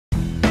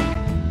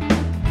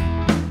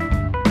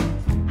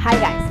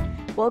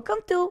Welcome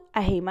to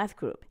a Hey Math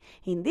Group.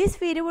 In this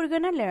video, we're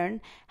going to learn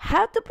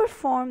how to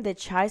perform the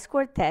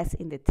chi-square test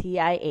in the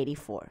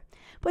TI-84.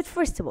 But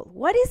first of all,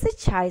 what is the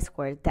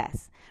chi-square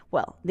test?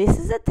 Well, this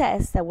is a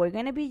test that we're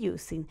going to be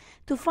using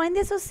to find the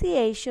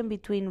association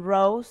between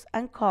rows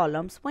and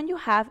columns when you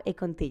have a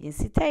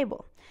contingency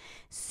table.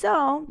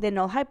 So, the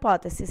null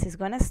hypothesis is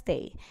going to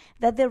state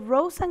that the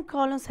rows and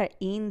columns are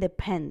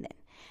independent.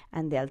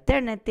 And the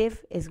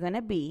alternative is going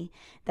to be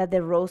that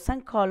the rows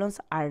and columns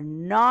are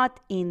not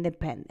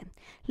independent.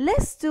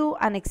 Let's do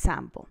an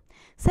example.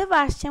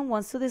 Sebastian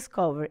wants to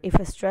discover if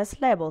stress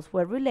levels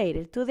were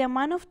related to the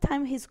amount of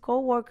time his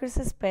co-workers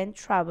spent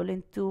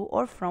traveling to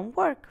or from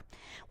work.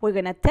 We're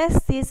going to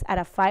test this at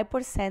a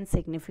 5%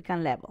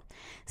 significant level.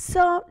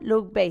 So,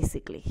 look,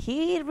 basically,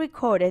 he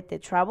recorded the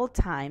travel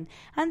time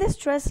and the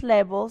stress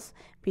levels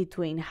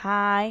between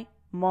high,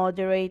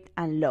 moderate,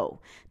 and low.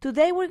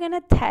 Today we're going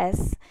to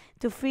test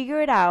to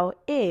figure it out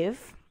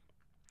if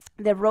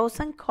the rows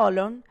and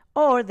column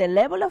or the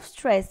level of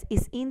stress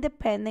is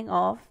independent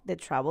of the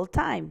travel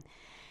time.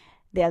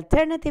 The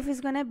alternative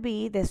is going to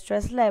be the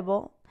stress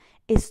level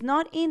is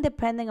not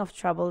independent of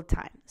travel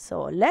time.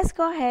 So let's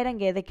go ahead and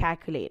get the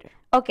calculator.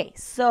 Okay,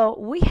 so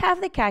we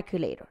have the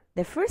calculator.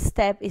 The first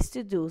step is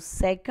to do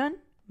second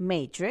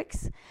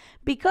matrix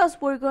because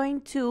we're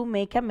going to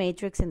make a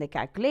matrix in the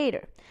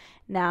calculator.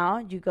 Now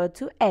you go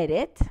to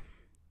edit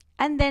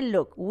and then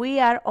look, we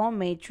are on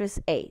matrix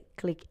A.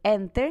 Click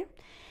enter.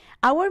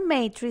 Our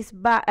matrix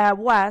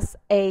was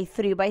a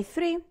 3 by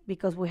 3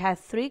 because we had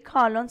 3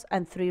 columns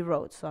and 3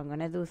 rows. So I'm going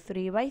to do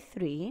 3 by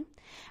 3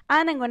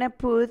 and I'm going to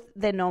put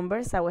the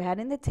numbers that we had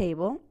in the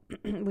table,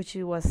 which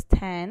was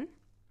 10,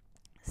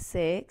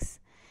 6,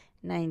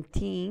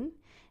 19,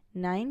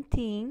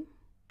 19,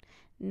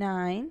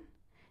 9,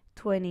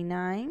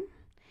 29,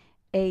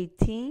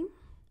 18,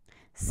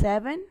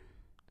 7,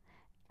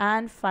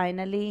 and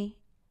finally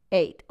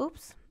 8.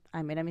 Oops,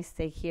 I made a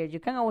mistake here. You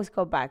can always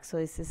go back. So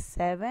this is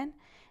 7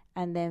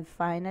 and then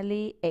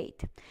finally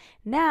 8.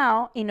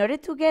 Now, in order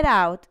to get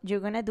out, you're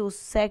going to do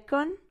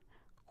second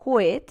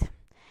quit.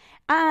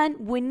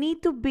 And we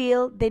need to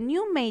build the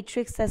new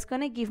matrix that's going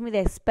to give me the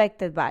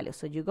expected value.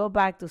 So you go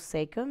back to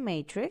second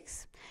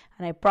matrix.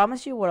 And I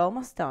promise you we're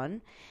almost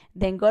done.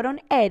 Then go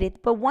on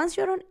edit. But once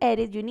you're on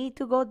edit, you need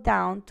to go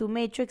down to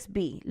matrix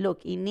B.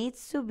 Look, it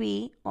needs to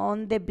be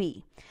on the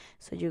B.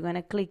 So you're going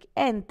to click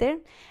enter.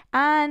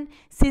 And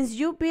since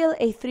you build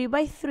a 3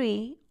 by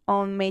 3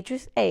 on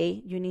matrix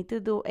A, you need to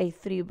do a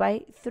 3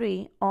 by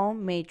 3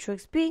 on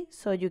matrix B.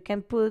 So you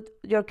can put,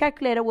 your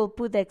calculator will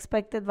put the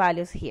expected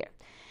values here.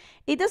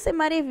 It doesn't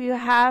matter if you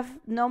have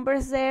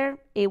numbers there,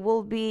 it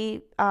will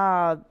be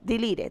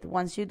deleted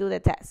once you do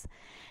the test.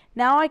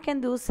 Now I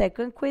can do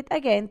second quit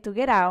again to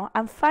get out,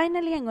 and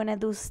finally I'm going to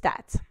do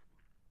stats.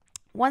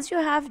 Once you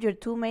have your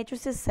two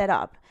matrices set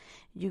up,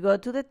 you go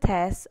to the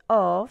test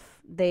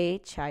of the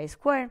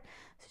chi-square.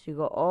 So you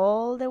go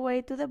all the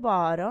way to the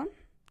bottom,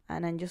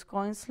 and I'm just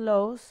going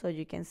slow so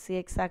you can see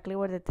exactly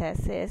where the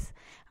test is.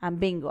 And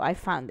bingo, I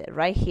found it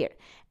right here.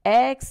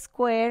 X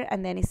squared,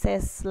 and then it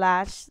says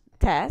slash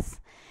test.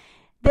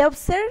 The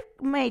observed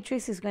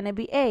matrix is going to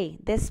be A,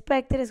 the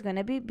expected is going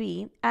to be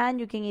B,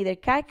 and you can either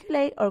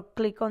calculate or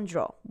click on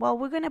draw. Well,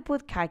 we're going to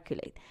put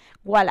calculate.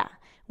 Voila.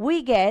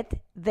 We get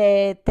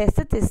the test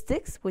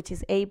statistics, which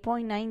is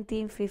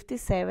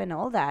 8.1957,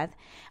 all that,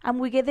 and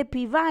we get the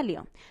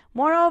p-value.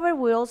 Moreover,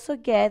 we also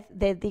get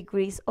the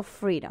degrees of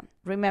freedom.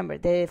 Remember,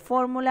 the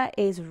formula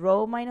is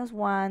row minus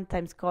 1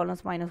 times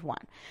columns minus 1,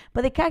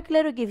 but the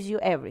calculator gives you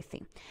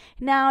everything.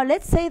 Now,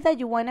 let's say that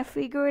you want to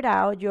figure it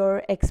out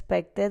your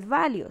expected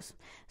values.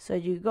 So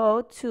you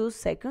go to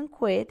second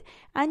quit,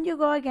 and you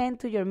go again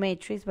to your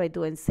matrix by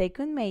doing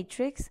second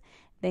matrix,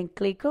 then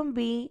click on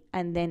B,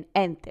 and then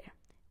enter.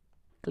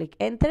 Click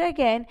enter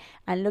again,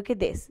 and look at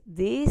this.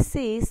 This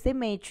is the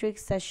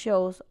matrix that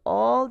shows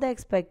all the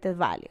expected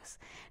values.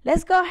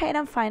 Let's go ahead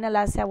and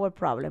finalize our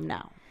problem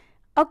now.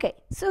 Okay,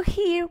 so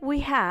here we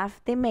have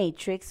the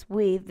matrix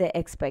with the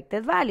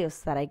expected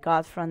values that I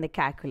got from the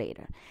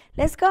calculator.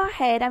 Let's go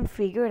ahead and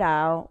figure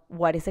out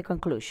what is the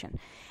conclusion.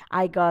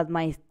 I got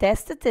my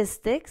test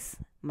statistics,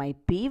 my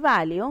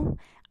p-value,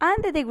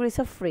 and the degrees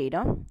of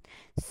freedom.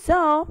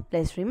 So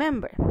let's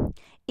remember,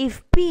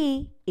 if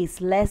P is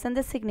less than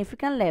the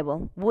significant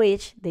level,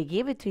 which they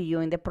give it to you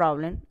in the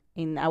problem,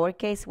 in our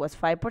case was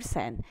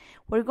 5%,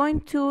 we're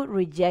going to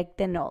reject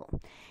the null.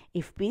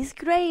 If P is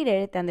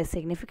greater than the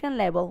significant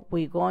level,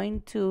 we're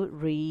going to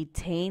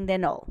retain the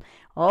null.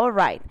 All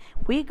right,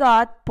 we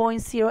got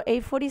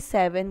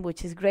 0.0847,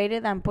 which is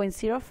greater than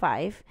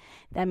 0.05.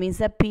 That means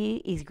that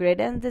P is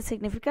greater than the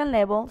significant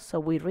level, so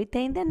we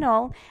retain the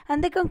null.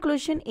 And the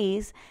conclusion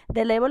is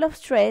the level of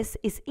stress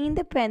is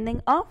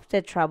independent of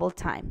the travel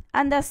time.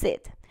 And that's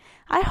it.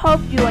 I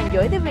hope you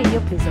enjoyed the video.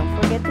 Please don't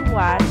forget to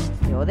watch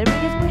the other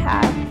videos we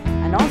have.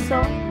 And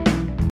also,